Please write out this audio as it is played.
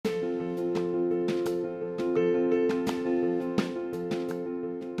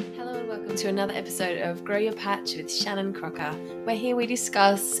to another episode of Grow Your Patch with Shannon Crocker, where here we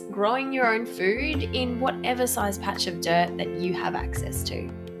discuss growing your own food in whatever size patch of dirt that you have access to.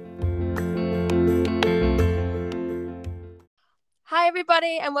 Hi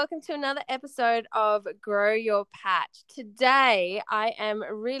everybody and welcome to another episode of Grow Your Patch. Today I am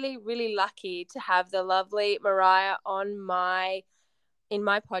really lucky to have the lovely Mariah in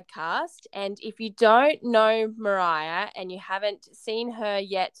my podcast. And if you don't know Mariah and you haven't seen her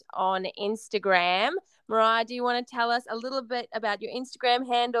yet on Instagram, Mariah, do you want to tell us a little bit about your Instagram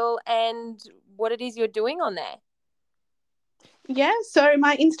handle and what it is you're doing on there? Yeah, so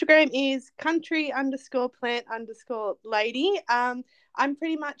my Instagram is country_plant_lady. I'm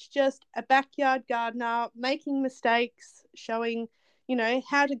pretty much just a backyard gardener, making mistakes, showing,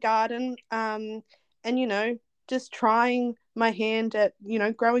 how to garden, and, just trying my hand at,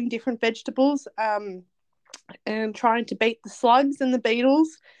 growing different vegetables, and trying to beat the slugs and the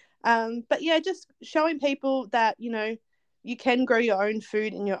beetles. But yeah, just showing people that, you can grow your own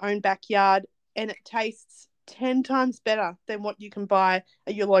food in your own backyard and it tastes 10 times better than what you can buy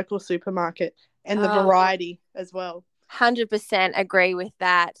at your local supermarket, and the variety as well. 100% agree with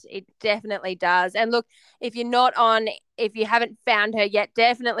that. It definitely does. And look, if you haven't found her yet,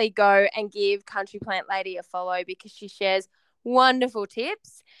 definitely go and give Country Plant Lady a follow because she shares wonderful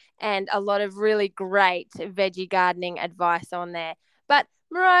tips and a lot of really great veggie gardening advice on there. But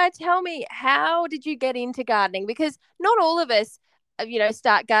Mariah, tell me, how did you get into gardening? Because not all of us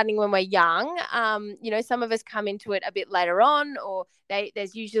start gardening when we're young. Some of us come into it a bit later on, or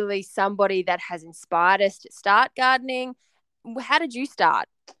there's usually somebody that has inspired us to start gardening. How did you start?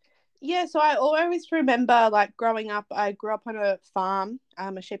 Yeah, so I always remember, like, growing up, I grew up on a farm,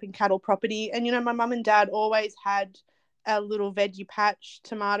 a sheep and cattle property, and my mum and dad always had a little veggie patch,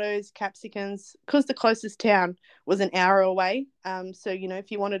 tomatoes, capsicums, because the closest town was an hour away. So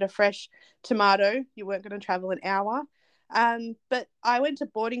if you wanted a fresh tomato, you weren't going to travel an hour. But I went to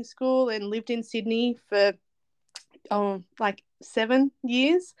boarding school and lived in Sydney for like 7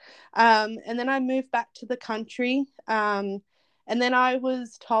 years. And then I moved back to the country. And then I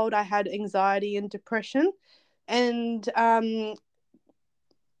was told I had anxiety and depression. And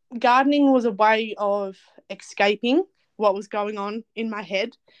gardening was a way of escaping what was going on in my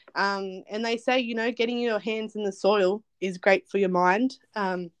head. And they say, getting your hands in the soil is great for your mind.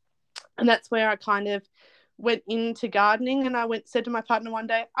 And that's where I kind of went into gardening, and I said to my partner one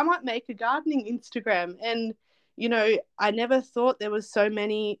day, I might make a gardening Instagram. And I never thought there was so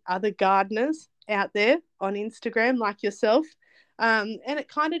many other gardeners out there on Instagram like yourself, and it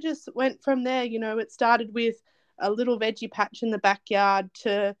kind of just went from there. It started with a little veggie patch in the backyard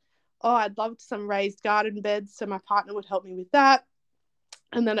to, I'd loved some raised garden beds, so my partner would help me with that.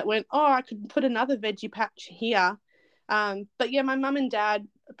 And then it went, I could put another veggie patch here. But yeah, my mum and dad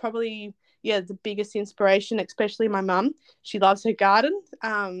probably the biggest inspiration, especially my mum. She loves her garden.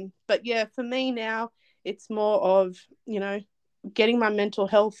 But yeah, for me now, it's more of, getting my mental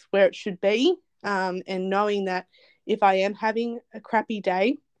health where it should be, and knowing that if I am having a crappy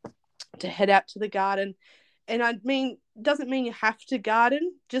day, to head out to the garden. And doesn't mean you have to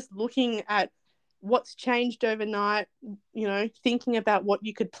garden, just looking at what's changed overnight, thinking about what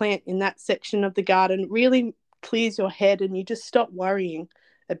you could plant in that section of the garden really clears your head, and you just stop worrying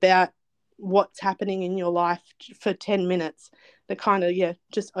about what's happening in your life for 10 minutes. That kind of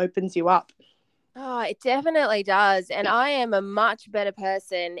just opens you up. Oh, it definitely does. And I am a much better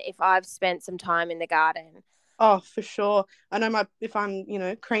person if I've spent some time in the garden. Oh, for sure. I know if I'm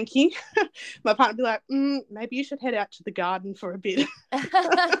cranky, my partner would be like, maybe you should head out to the garden for a bit.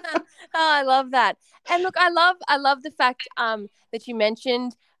 Oh, I love that. And look, I love the fact that you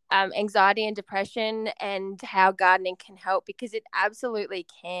mentioned anxiety and depression and how gardening can help, because it absolutely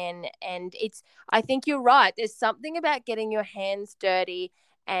can. And I think you're right. There's something about getting your hands dirty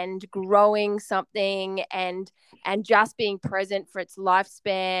and growing something and just being present for its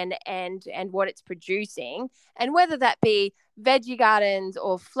lifespan and what it's producing, and whether that be veggie gardens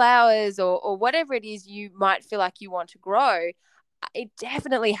or flowers or whatever it is you might feel like you want to grow, it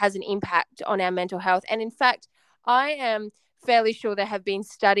definitely has an impact on our mental health. And in fact, I am fairly sure there have been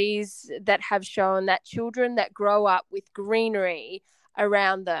studies that have shown that children that grow up with greenery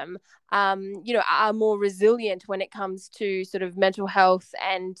around them, are more resilient when it comes to sort of mental health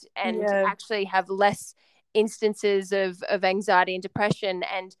and actually have less instances of anxiety and depression.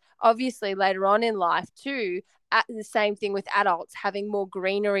 And obviously later on in life too, the same thing with adults, having more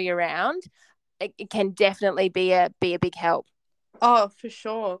greenery around, it can definitely be a big help. Oh, for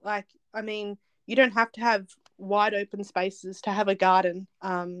sure. Like, I mean, you don't have to have wide open spaces to have a garden.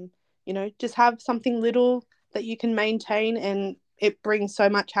 Just have something little that you can maintain, and it brings so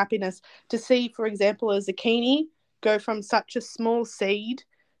much happiness to see, for example, a zucchini go from such a small seed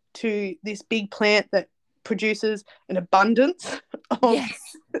to this big plant that produces an abundance of, Yes.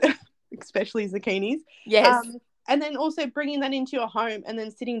 especially zucchinis. Yes. And then also bringing that into your home and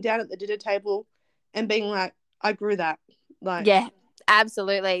then sitting down at the dinner table and being like, I grew that. Like, yeah,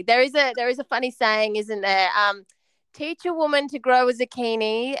 absolutely. There is a funny saying, isn't there? Teach a woman to grow a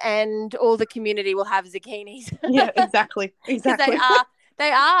zucchini and all the community will have zucchinis. yeah, exactly. Because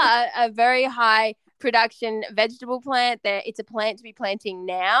they are a very high production vegetable plant. It's a plant to be planting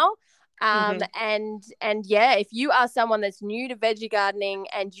now. And yeah, if you are someone that's new to veggie gardening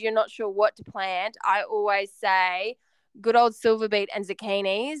and you're not sure what to plant, I always say good old silver beet and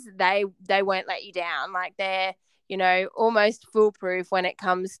zucchinis, they won't let you down. Like they're, almost foolproof when it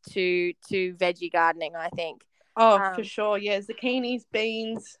comes to veggie gardening, I think. Oh, for sure. Yeah, zucchinis,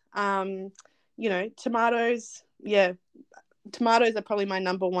 beans, tomatoes. Yeah, tomatoes are probably my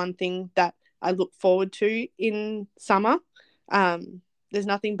number one thing that I look forward to in summer. There's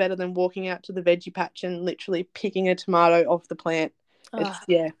nothing better than walking out to the veggie patch and literally picking a tomato off the plant.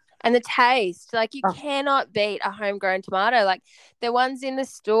 Yeah. And the taste, like you cannot beat a homegrown tomato. Like the ones in the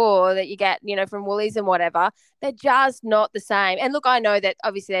store that you get, from Woolies and whatever, they're just not the same. And look, I know that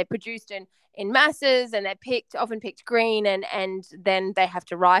obviously they're produced in masses and they're often picked green and then they have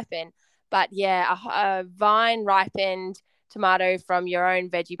to ripen. But yeah, a vine ripened tomato from your own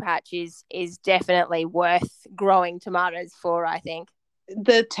veggie patch is definitely worth growing tomatoes for, I think.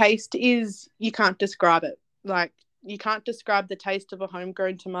 The taste is, you can't describe it. Like, you can't describe the taste of a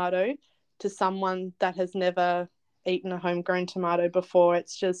homegrown tomato to someone that has never eaten a homegrown tomato before.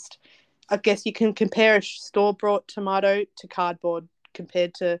 It's just, I guess you can compare a store-bought tomato to cardboard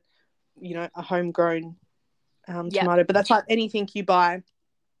compared to, a homegrown tomato. But that's like anything you buy,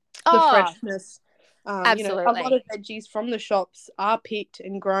 the freshness. Absolutely. A lot of veggies from the shops are picked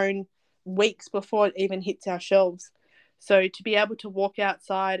and grown weeks before it even hits our shelves. So to be able to walk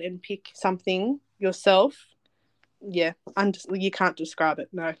outside and pick something yourself, yeah, you can't describe it.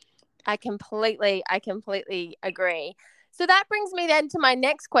 No. I completely agree. So that brings me then to my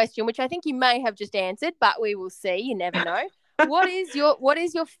next question, which I think you may have just answered, but we will see. You never know. What is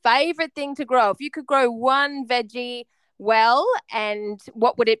your favorite thing to grow? If you could grow one veggie and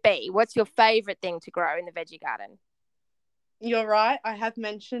what would it be? What's your favorite thing to grow in the veggie garden? You're right. I have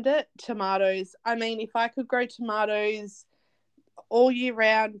mentioned it. Tomatoes. I mean, if I could grow tomatoes all year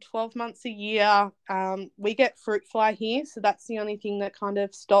round, 12 months a year. We get fruit fly here, so that's the only thing that kind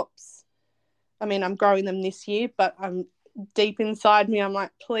of stops. I mean, I'm growing them this year, but I'm deep inside me, I'm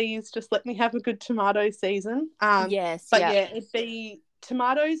like, please just let me have a good tomato season. Yes. But yeah, it'd be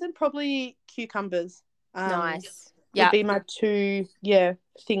tomatoes and probably cucumbers. Nice. Yeah. Would be my two,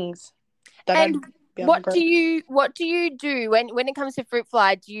 things that and what do you do when it comes to fruit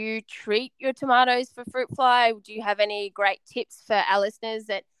fly? Do you treat your tomatoes for fruit fly? Do you have any great tips for our listeners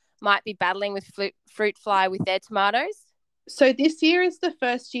that might be battling with fruit fly with their tomatoes? So this year is the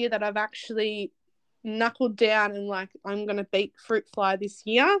first year that I've actually knuckled down and like, I'm going to beat fruit fly this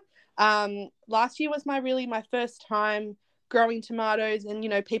year. Last year was my first time growing tomatoes,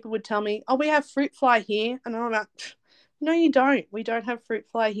 and people would tell me, oh, we have fruit fly here, and I'm like, no, you don't. We don't have fruit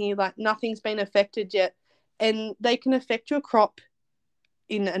fly here. Like, nothing's been affected yet. And they can affect your crop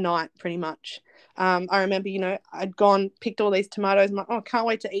in a night, pretty much. I remember, I'd picked all these tomatoes. I'm like, oh, I can't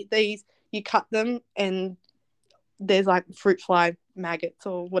wait to eat these. You cut them and there's like fruit fly maggots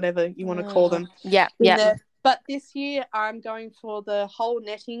or whatever you want to call them. Yeah. But this year I'm going for the whole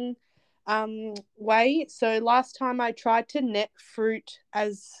netting way. So last time I tried to net fruit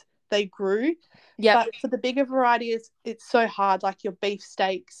as they grew. Yeah. But for the bigger varieties, it's so hard, like your beef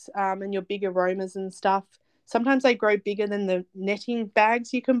steaks and your big aromas and stuff. Sometimes they grow bigger than the netting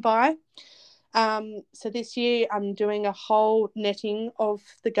bags you can buy. So this year I'm doing a whole netting of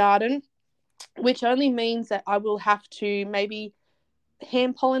the garden, which only means that I will have to maybe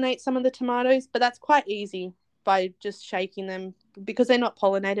hand pollinate some of the tomatoes, but that's quite easy by just shaking them because they're not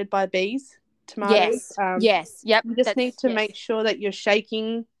pollinated by bees, tomatoes. Yes. Yep. You just need to make sure that you're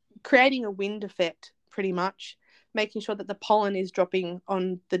shaking, creating a wind effect pretty much, making sure that the pollen is dropping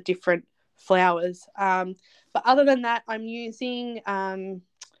on the different flowers. But other than that, I'm using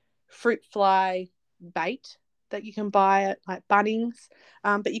fruit fly bait that you can buy at like Bunnings,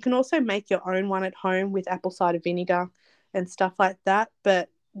 but you can also make your own one at home with apple cider vinegar and stuff like that. But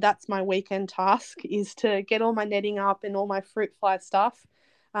that's my weekend task, is to get all my netting up and all my fruit fly stuff,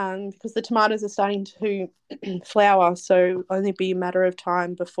 because the tomatoes are starting to flower, so it'll only be a matter of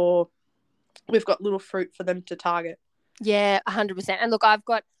time before we've got little fruit for them to target. Yeah, 100%. And look, I've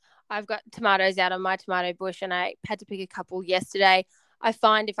got I've got tomatoes out on my tomato bush, and I had to pick a couple yesterday. I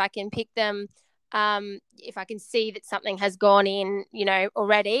find if I can pick them, if I can see that something has gone in,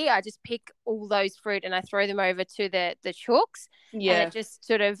 already, I just pick all those fruit and I throw them over to the chooks, and Yeah. it just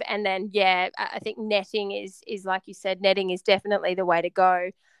sort of, and then I think netting is like you said, netting is definitely the way to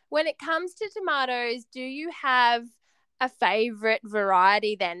go. When it comes to tomatoes, do you have a favorite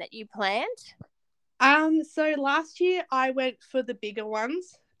variety then that you plant? So last year I went for the bigger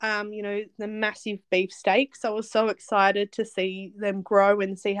ones, the massive beefsteaks. I was so excited to see them grow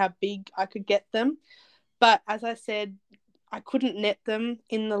and see how big I could get them. But as I said, I couldn't net them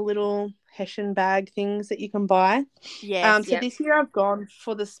in the little Hessian bag things that you can buy. Yes, So yep. this year I've gone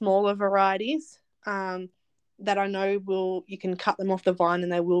for the smaller varieties, that I know you can cut them off the vine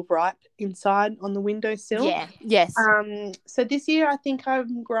and they will ripe inside on the windowsill. Yeah, yes. So this year I think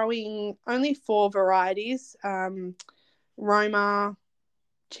I'm growing only 4 varieties: Roma,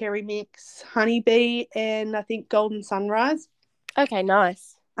 Cherry Mix, Honeybee, and I think Golden Sunrise. Okay,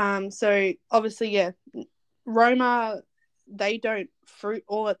 nice. So obviously, yeah, Roma, they don't fruit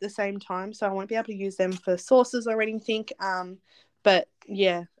all at the same time, so I won't be able to use them for sauces or anything. But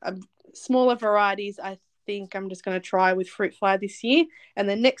yeah, smaller varieties, I think I'm just going to try with fruit fly this year, and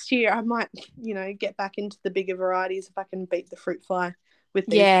then next year I might, get back into the bigger varieties if I can beat the fruit fly with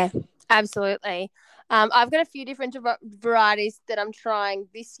these. Yeah, absolutely. I've got a few different varieties that I'm trying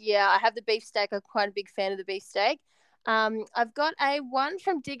this year. I have the beefsteak. I'm quite a big fan of the beefsteak. I've got one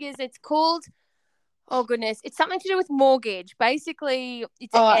from Diggers. It's called, oh goodness, it's something to do with mortgage. Basically,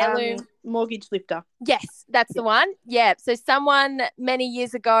 it's an heirloom. Mortgage lifter. Yes, that's the one. Yeah. So someone many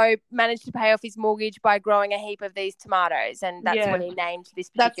years ago managed to pay off his mortgage by growing a heap of these tomatoes, and that's what he named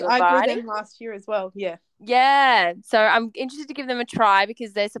this particular I variety. grew them last year as well. Yeah. Yeah. So I'm interested to give them a try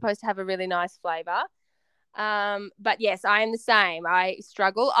because they're supposed to have a really nice flavor. But yes, I am the same. I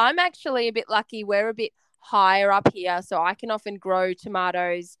struggle. I'm actually a bit lucky. We're a bit higher up here, so I can often grow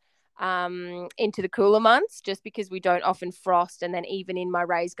tomatoes into the cooler months just because we don't often frost, and then even in my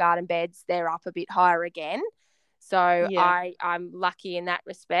raised garden beds they're up a bit higher again, so Yeah. I'm lucky in that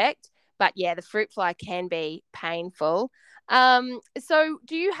respect. But yeah, the fruit fly can be painful. So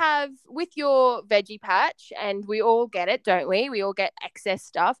do you have, with your veggie patch, and we all get it, don't we all get excess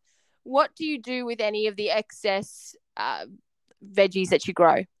stuff, what do you do with any of the excess veggies that you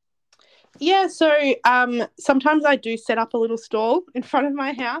grow? Yeah, so sometimes I do set up a little stall in front of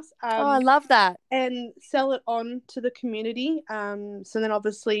my house, Oh, I love that. and sell it on to the community. So then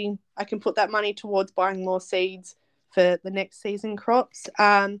obviously I can put that money towards buying more seeds for the next season crops.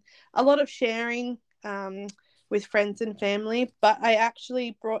 A lot of sharing with friends and family, but I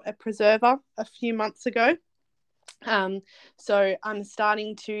actually brought a preserver a few months ago. So I'm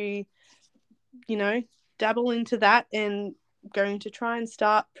starting to, dabble into that, and going to try and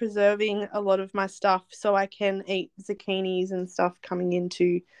start preserving a lot of my stuff so I can eat zucchinis and stuff coming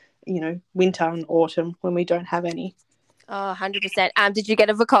into, winter and autumn when we don't have any. Oh, 100%. Did you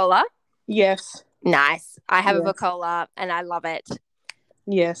get a Vacola? Yes. Nice. I have a Yes. Vacola and I love it.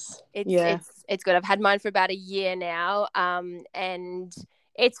 Yes. It's good. I've had mine for about a year now. And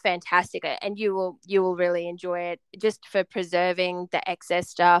it's fantastic, and you will really enjoy it just for preserving the excess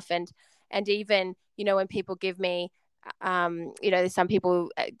stuff, and even, when people give me, there's some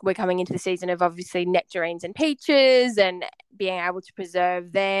people, we're coming into the season of obviously nectarines and peaches, and being able to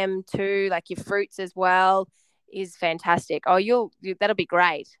preserve them too, like your fruits as well, is fantastic. Oh, that'll be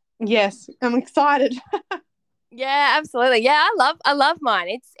great. Yes, I'm excited. Yeah, absolutely. Yeah, I love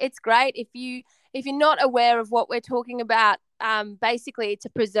mine. It's great if you're not aware of what we're talking about. Basically,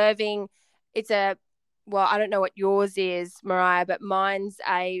 well, I don't know what yours is, Mariah, but mine's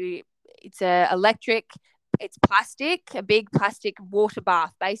it's a electric. It's plastic, a big plastic water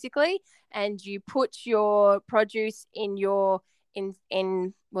bath, basically, and you put your produce in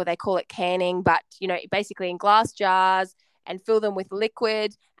well, they call it canning, but basically in glass jars, and fill them with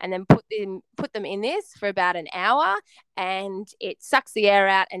liquid, and then put them in this for about an hour, and it sucks the air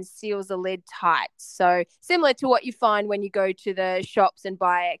out and seals the lid tight. So similar to what you find when you go to the shops and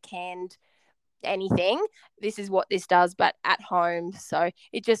buy a canned anything, this is what this does, but at home. So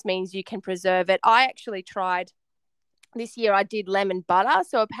it just means you can preserve it. I actually tried this year, I did lemon butter.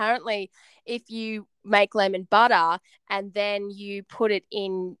 So apparently if you make lemon butter and then you put it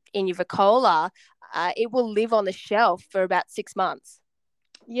in your Vacola, it will live on the shelf for about 6 months.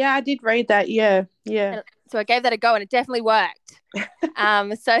 Yeah, I did read that. Yeah. And so I gave that a go, and it definitely worked.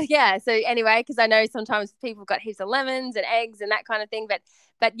 So anyway, because I know sometimes people have got heaps of lemons and eggs and that kind of thing,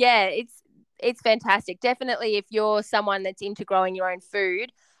 but yeah, it's fantastic. Definitely, if you're someone that's into growing your own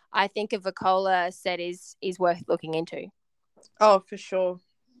food, I think a Vacola set is worth looking into. Oh, for sure.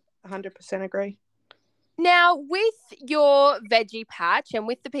 100% agree. Now, with your veggie patch and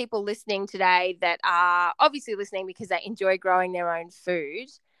with the people listening today that are obviously listening because they enjoy growing their own food,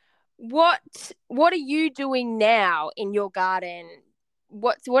 what are you doing now in your garden?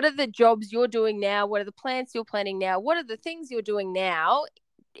 What are the jobs you're doing now? What are the plants you're planting now? What are the things you're doing now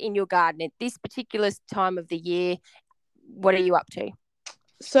in your garden at this particular time of the year? What are you up to?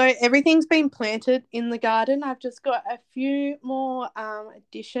 So everything's been planted in the garden. I've just got a few more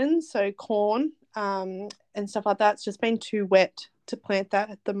additions, so corn and stuff like that. It's just been too wet to plant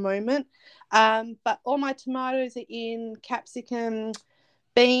that at the moment. But all my tomatoes are in, capsicum,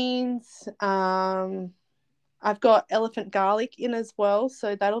 beans. I've got elephant garlic in as well,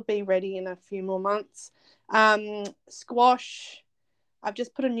 so that'll be ready in a few more months. Squash. I've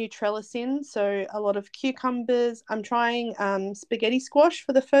just put a new trellis in, so a lot of cucumbers. I'm trying spaghetti squash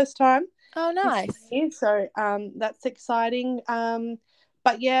for the first time. Oh, nice. Year, so that's exciting.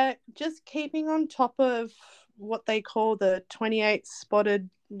 But yeah, just keeping on top of what they call the 28 spotted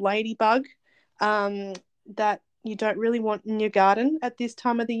ladybug that you don't really want in your garden at this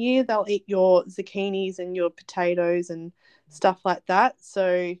time of the year. They'll eat your zucchinis and your potatoes and stuff like that.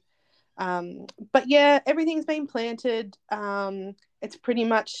 So, but yeah, everything's been planted. It's pretty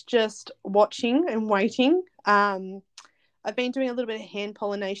much just watching and waiting. I've been doing a little bit of hand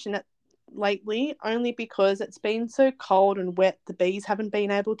pollination lately, only because it's been so cold and wet. The bees haven't been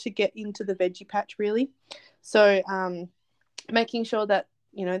able to get into the veggie patch really. So making sure that,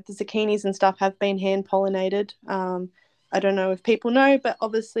 you know, the zucchinis and stuff have been hand pollinated. I don't know if people know, but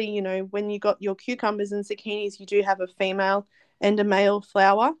obviously, you know, when you got your cucumbers and zucchinis, you do have a female and a male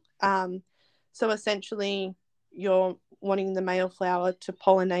flower. So essentially, you're wanting the male flower to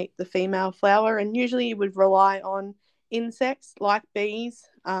pollinate the female flower, and usually you would rely on insects like bees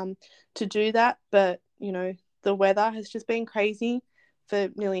to do that. But, you know, the weather has just been crazy for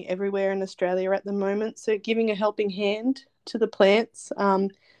nearly everywhere in Australia at the moment. So giving a helping hand to the plants,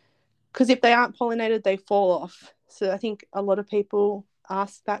 because if they aren't pollinated, they fall off. So I think a lot of people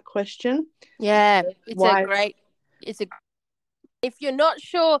ask that question. Yeah, Why? If you're not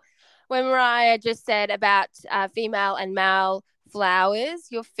sure, when Mariah just said about female and male flowers,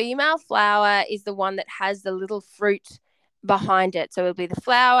 your female flower is the one that has the little fruit behind it. So it'll be the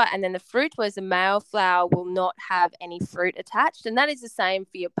flower and then the fruit, whereas the male flower will not have any fruit attached. And that is the same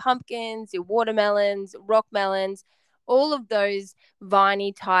for your pumpkins, your watermelons, rock melons, all of those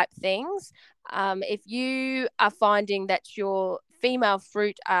viney type things. If you are finding that your female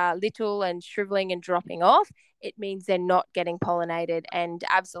fruit are little and shriveling and dropping off, it means they're not getting pollinated. And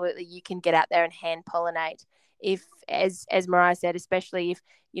absolutely, you can get out there and hand pollinate. If, as Mariah said, especially if,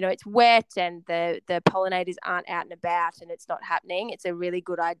 you know, it's wet and the pollinators aren't out and about and it's not happening, it's a really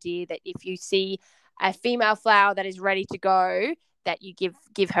good idea that if you see a female flower that is ready to go, that you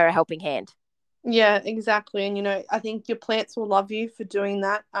give her a helping hand. Yeah, exactly. And, you know, I think your plants will love you for doing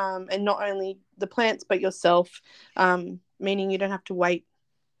that. And not only the plants, but yourself, meaning you don't have to wait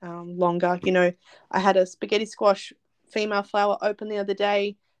longer. You know, I had a spaghetti squash female flower open the other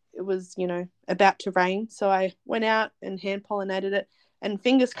day. It was, you know, about to rain. So I went out and hand pollinated it, and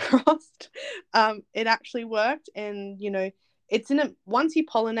fingers crossed, it actually worked. And, you know, once you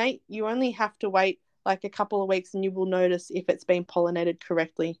pollinate, you only have to wait like a couple of weeks and you will notice if it's been pollinated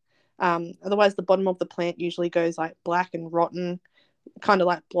correctly. Otherwise, the bottom of the plant usually goes like black and rotten, kind of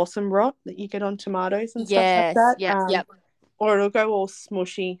like blossom rot that you get on tomatoes and stuff like that. Yep. Or it'll go all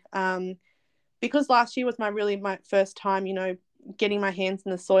smushy. Because last year was my first time, you know, getting my hands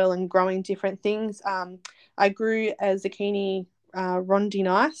in the soil and growing different things. I grew a zucchini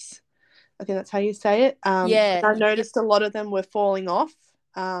rondinice. I think that's how you say it. Yeah. I noticed a lot of them were falling off.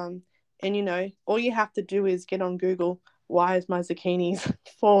 And, you know, all you have to do is get on Google, why is my zucchinis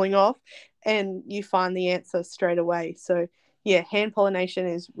falling off? And you find the answer straight away. So, yeah, hand pollination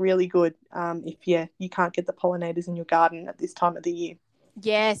is really good if you can't get the pollinators in your garden at this time of the year.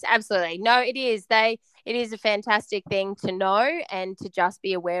 Yes, absolutely. No, it is. It is a fantastic thing to know and to just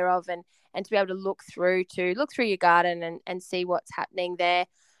be aware of, and to be able to look through your garden and see what's happening there.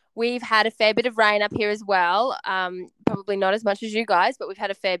 We've had a fair bit of rain up here as well. Probably not as much as you guys, but we've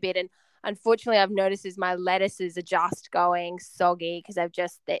had a fair bit. And unfortunately, I've noticed as my lettuces are just going soggy because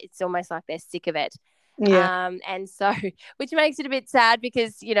it's almost like they're sick of it. Yeah. And so, which makes it a bit sad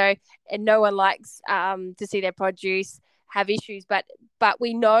because, you know, and no one likes to see their produce have issues, but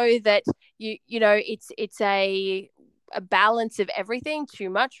we know that you know it's a balance of everything. Too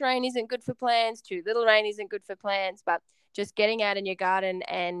much rain isn't good for plants, too little rain isn't good for plants, but just getting out in your garden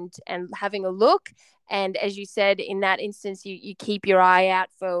and having a look, and as you said, in that instance, you keep your eye out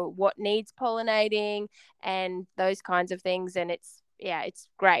for what needs pollinating and those kinds of things, and it's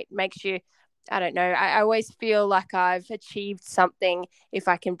great. Makes you, I don't know, I always feel like I've achieved something if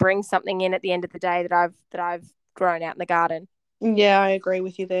I can bring something in at the end of the day that I've grown out in the garden. Yeah, I agree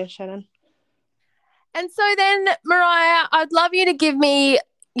with you there, Shannon. And so then, Mariah, I'd love you to give me,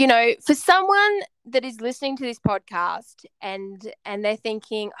 for someone that is listening to this podcast and they're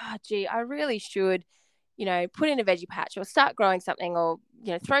thinking, oh, gee, I really should, put in a veggie patch or start growing something or,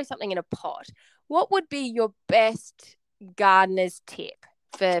 throw something in a pot. What would be your best gardener's tip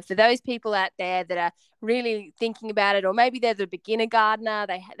for those people out there that are really thinking about it, or maybe they're the beginner gardener,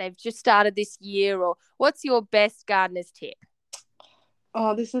 they've just started this year, or what's your best gardener's tip?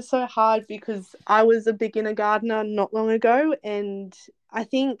 Oh, this is so hard because I was a beginner gardener not long ago, and I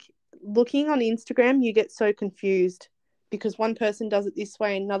think looking on Instagram, you get so confused because one person does it this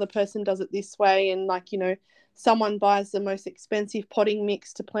way and another person does it this way, and someone buys the most expensive potting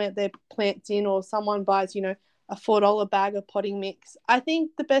mix to plant their plants in, or someone buys, a $4 bag of potting mix. I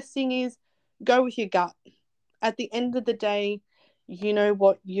think the best thing is go with your gut. At the end of the day, you know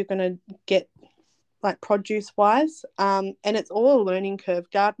what you're going to get, like produce wise, and it's all a learning curve.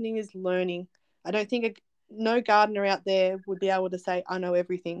 Gardening is learning. I don't think no gardener out there would be able to say, I know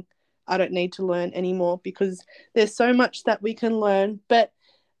everything, I don't need to learn anymore, because there's so much that we can learn. But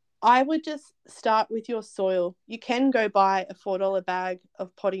I would just start with your soil. You can go buy a $4 bag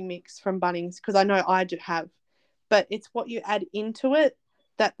of potting mix from Bunnings, because I know I do have, but it's what you add into it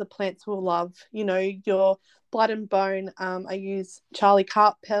that the plants will love. Your blood and bone, I use Charlie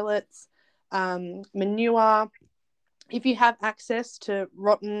Carp pellets, manure. If you have access to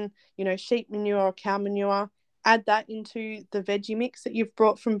rotten, sheep manure or cow manure, add that into the veggie mix that you've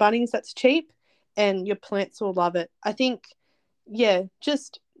brought from Bunnings that's cheap, and your plants will love it. I think, yeah,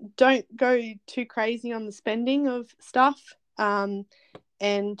 just don't go too crazy on the spending of stuff, and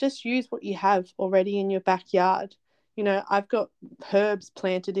just use what you have already in your backyard. I've got herbs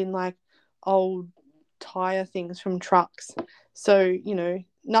planted in like old tire things from trucks. So,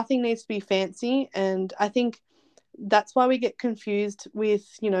 nothing needs to be fancy. And I think that's why we get confused with,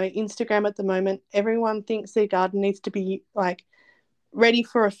 Instagram at the moment. Everyone thinks their garden needs to be like ready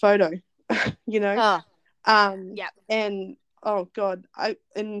for a photo, Oh, yeah. And oh God,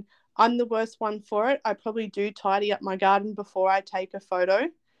 I'm the worst one for it. I probably do tidy up my garden before I take a photo.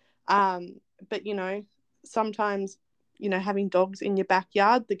 But sometimes, having dogs in your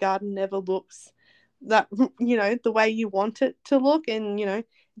backyard, the garden never looks that, the way you want it to look. And,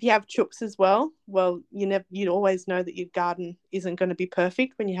 if you have chooks as well, you'd always know that your garden isn't going to be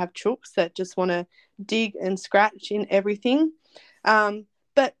perfect when you have chooks that just want to dig and scratch in everything.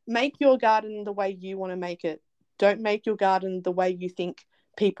 But make your garden the way you want to make it. Don't make your garden the way you think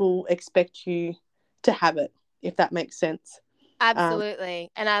people expect you to have it, if that makes sense.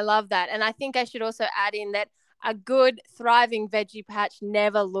 Absolutely. And I love that. And I think I should also add in that a good, thriving veggie patch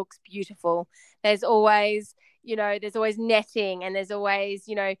never looks beautiful. There's always, there's always netting, and there's always,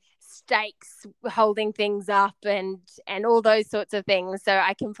 stakes holding things up and all those sorts of things. So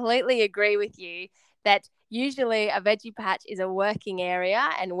I completely agree with you that usually a veggie patch is a working area,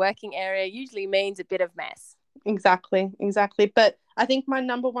 and working area usually means a bit of mess. Exactly. But I think my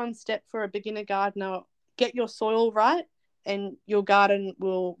number one step for a beginner gardener, get your soil right, and your garden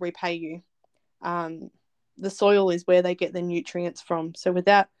will repay you. The soil is where they get the nutrients from. So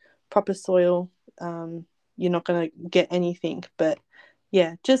without proper soil, you're not going to get anything. But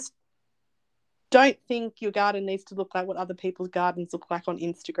yeah, just don't think your garden needs to look like what other people's gardens look like on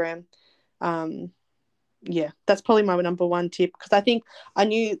Instagram. Yeah, that's probably my number one tip, because I think I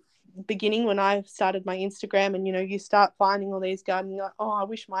knew beginning when I started my Instagram, and you start finding all these gardens, you're like, oh, I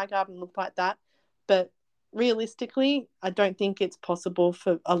wish my garden looked like that. But realistically, I don't think it's possible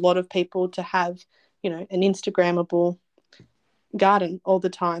for a lot of people to have, an Instagrammable garden all the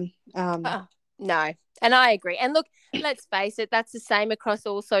time. No, and I agree. And look, let's face it, that's the same across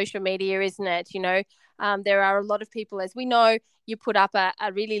all social media, isn't it? There are a lot of people, as we know, you put up a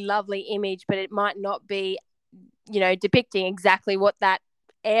really lovely image, but it might not be, depicting exactly what that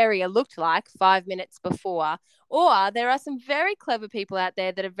area looked like 5 minutes before. Or there are some very clever people out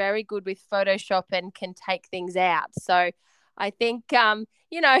there that are very good with Photoshop and can take things out. So I think,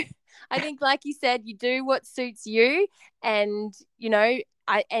 I think, like you said, you do what suits you, and,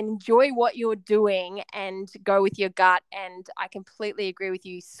 I enjoy what you're doing and go with your gut. And I completely agree with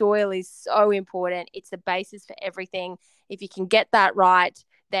you. Soil is so important. It's the basis for everything. If you can get that right,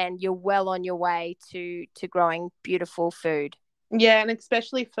 then you're well on your way to growing beautiful food. Yeah, and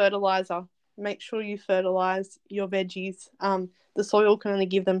especially fertilizer. Make sure you fertilize your veggies. The soil can only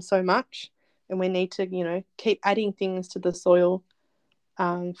give them so much, and we need to, keep adding things to the soil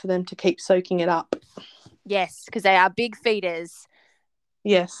for them to keep soaking it up. Yes, because they are big feeders.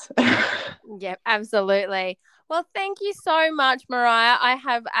 Yes. Yep, absolutely. Well, thank you so much, Mariah. I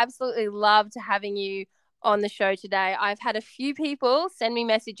have absolutely loved having you on the show today. I've had a few people send me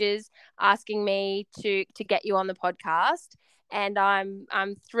messages asking me to get you on the podcast, and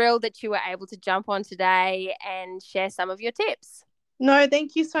I'm thrilled that you were able to jump on today and share some of your tips. No,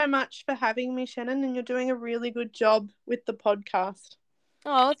 thank you so much for having me, Shannon, and you're doing a really good job with the podcast.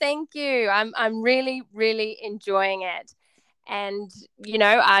 Oh, thank you. I'm really, really enjoying it. And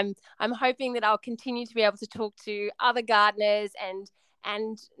I'm hoping that I'll continue to be able to talk to other gardeners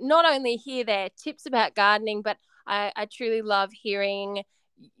and not only hear their tips about gardening, but I truly love hearing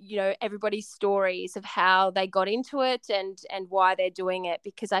everybody's stories of how they got into it and why they're doing it,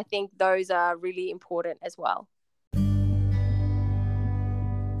 because I think those are really important as well.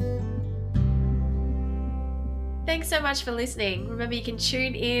 Thanks so much for listening. Remember, you can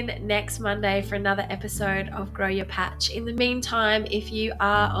tune in next Monday for another episode of Grow Your Patch. In the meantime, if you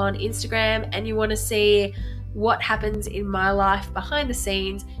are on Instagram and you want to see what happens in my life behind the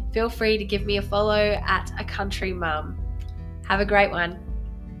scenes, feel free to give me a follow at A Country Mum. Have a great one.